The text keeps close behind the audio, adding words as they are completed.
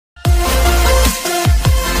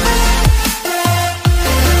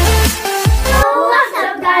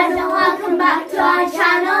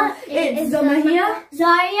It's Zuma here.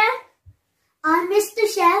 Zaria. I'm Mr.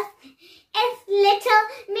 Chef. It's Little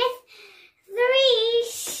Miss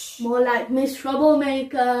Threesh. More like Miss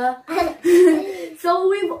Troublemaker. So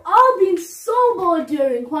we've all been so bored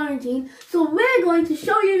during quarantine, so we're going to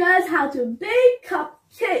show you guys how to bake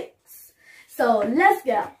cupcakes. So let's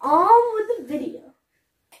get on with the video.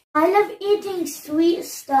 I love eating sweet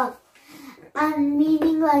stuff. And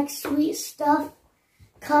meaning like sweet stuff.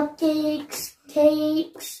 Cupcakes,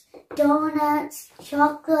 cakes, donuts,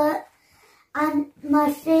 chocolate. And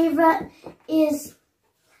my favorite is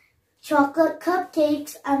chocolate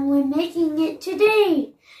cupcakes, and we're making it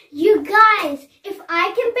today. You guys, if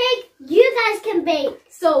I can bake, you guys can bake.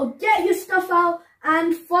 So get your stuff out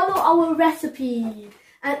and follow our recipe.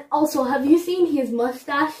 And also, have you seen his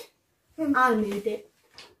mustache? I made it.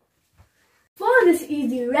 For this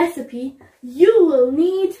easy recipe, you will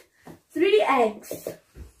need 3 eggs,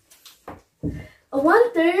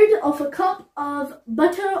 1/3 of a cup of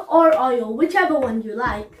butter or oil, whichever one you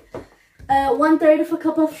like, 1/3 of a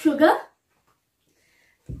cup of sugar,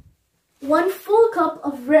 1 full cup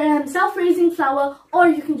of self-raising flour, or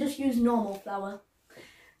you can just use normal flour,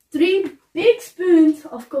 3 big spoons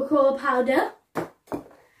of cocoa powder,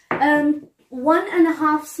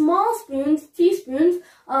 1.5 small teaspoons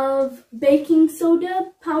of baking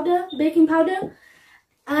powder,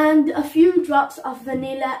 and a few drops of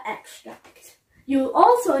vanilla extract. You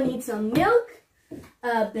also need some milk,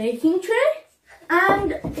 a baking tray,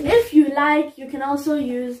 and if you like, you can also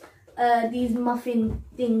use these muffin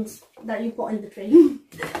things that you put in the tray.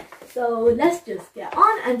 So let's just get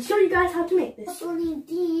on and show you guys how to make this. Also need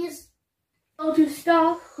these. So to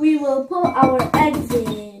start, we will put our eggs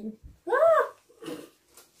in.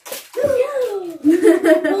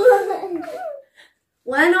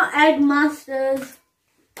 We're not egg masters.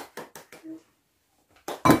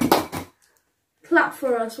 Clap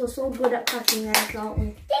for us, we're so good at cracking eggs, aren't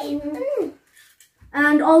we?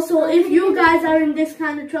 And also, if you guys are in this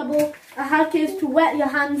kind of trouble, a hack is to wet your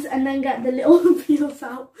hands and then get the little peels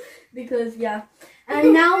out, because yeah.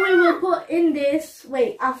 And now we will put in this,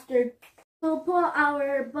 we'll put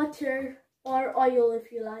our butter or oil,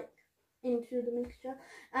 if you like, into the mixture,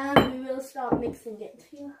 and we will start mixing it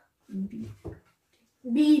here.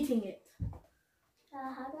 Beating it.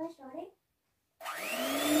 How do I start it?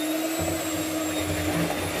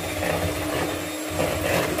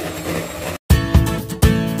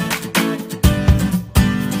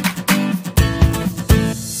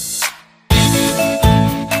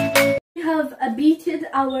 We have beaten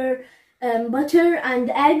our butter and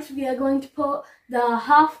eggs. We are going to put the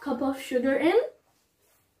 1/2 cup of sugar in.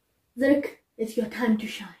 Look, it's your time to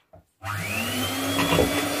shine.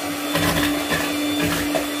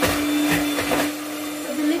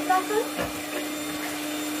 Put the lid back on.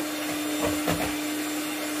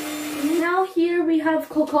 Now here we have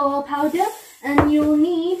cocoa powder, and you'll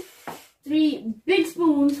need 3 big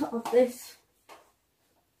spoons of this.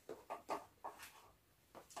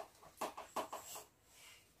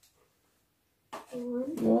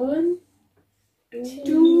 One,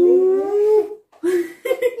 two,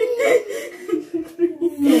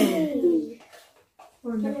 three.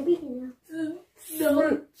 Can I be here now? No.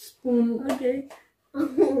 Spoon. Okay.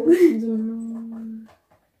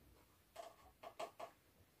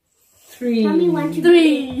 3. Tell me 1, 2,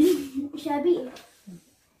 3. Should I be?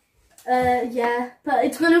 Yeah, but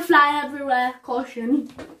it's gonna fly everywhere. Caution.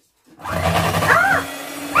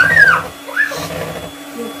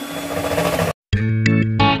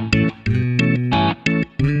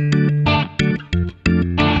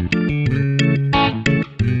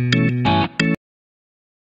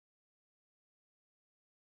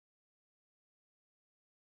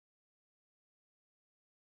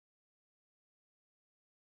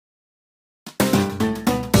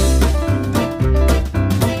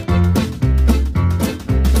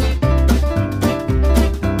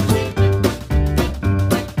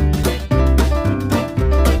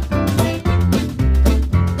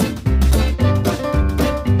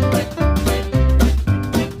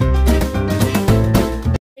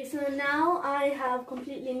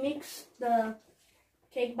 Completely mix the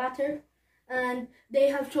cake batter, and they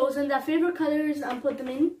have chosen their favorite colors and put them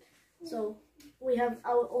in, so we have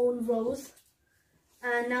our own rows.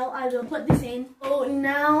 And now I will put this in. So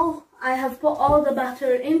now I have put all the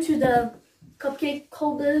batter into the cupcake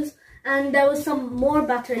holders, and there was some more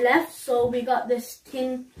batter left, so we got this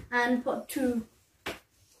tin and put 2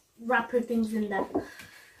 wrapper things in there.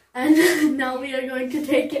 And now we are going to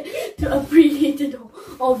take it to a preheated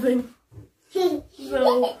oven. So,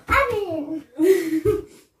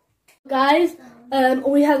 guys,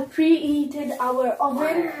 we have preheated our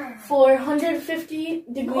oven for 150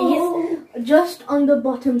 degrees just on the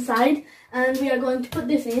bottom side, and we are going to put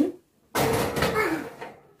this in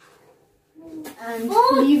and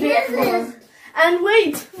leave it for, and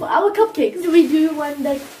wait for our cupcakes. What do we do when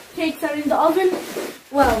the cakes are in the oven?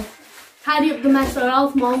 Well, tidy up the mess or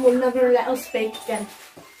else Mom will never let us bake again.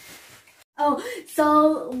 Oh,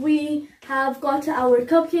 so we have got our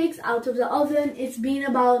cupcakes out of the oven. It's been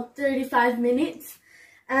about 35 minutes.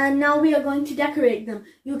 And now we are going to decorate them.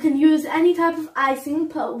 You can use any type of icing,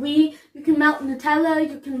 but you can melt Nutella,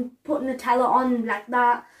 you can put Nutella on like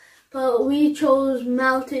that. But we chose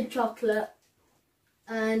melted chocolate.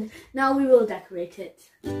 And now we will decorate it.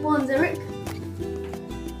 Go on, Zurich.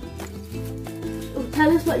 Oh,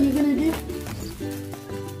 tell us what you're going to do.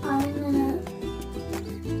 I'm gonna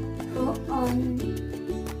put on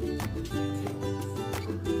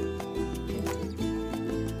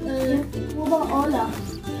what about Ola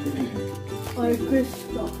or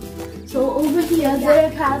Christoph? So over here,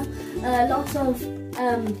 Zurich has lots of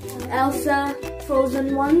Elsa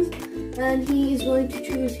frozen ones, and he is going to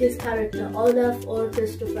choose his character, Olaf or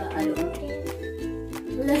Christopher. I don't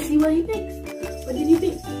know. Let's see what he picks. What did he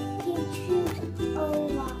pick? He chose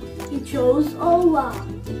Olaf. He chose Olaf.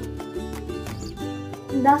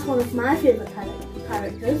 And that's one of my favorite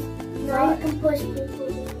characters. Now you can push people.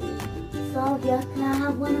 So here, can I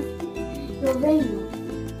have one of your rainbows?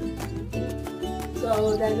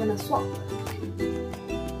 So they're gonna swap.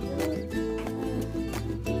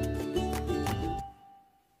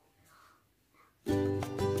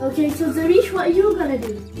 Okay, so Zarish, what are you gonna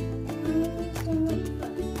do?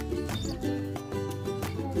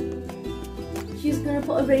 She's gonna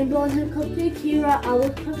put a rainbow on her cupcake. Here are our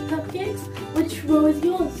cupcakes. Which row is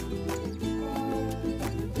yours?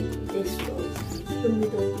 This row, the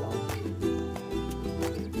middle row.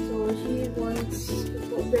 So she wants to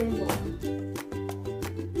put rainbow.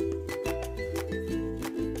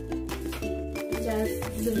 There's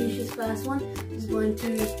Zarish's first one. She's going to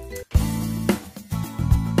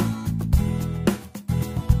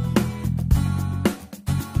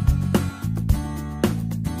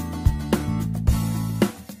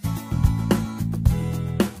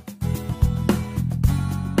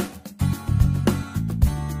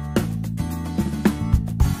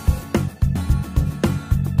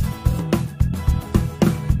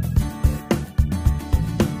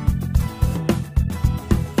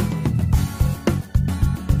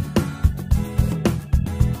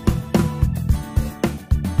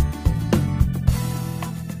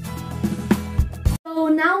So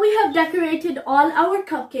now we have decorated all our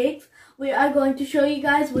cupcakes. We are going to show you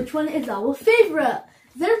guys which one is our favorite.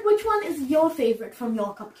 Zed, which one is your favorite from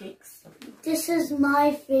your cupcakes? This is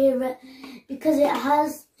my favorite because it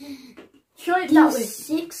has Show it that way.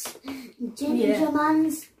 6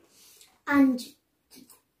 gingermans and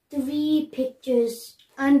 3 pictures.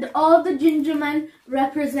 And all the ginger men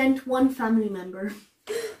represent one family member.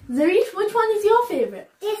 Zarish, which one is your favorite?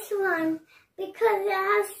 This one, because it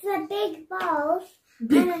has the big balls.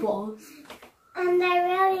 Big balls. And I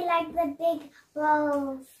really like the big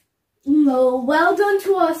balls. No, well done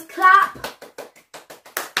to us. Clap.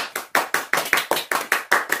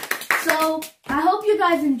 So, I hope you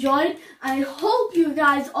guys enjoyed. I hope you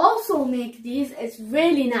guys also make these. It's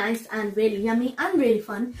really nice and really yummy and really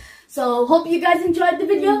fun. So, hope you guys enjoyed the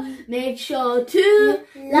video. Make sure to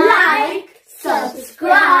like,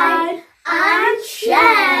 subscribe, and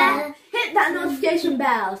share. Hit that notification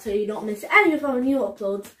bell so you don't miss any of our new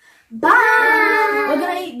uploads. Bye! We're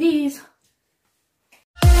gonna eat these.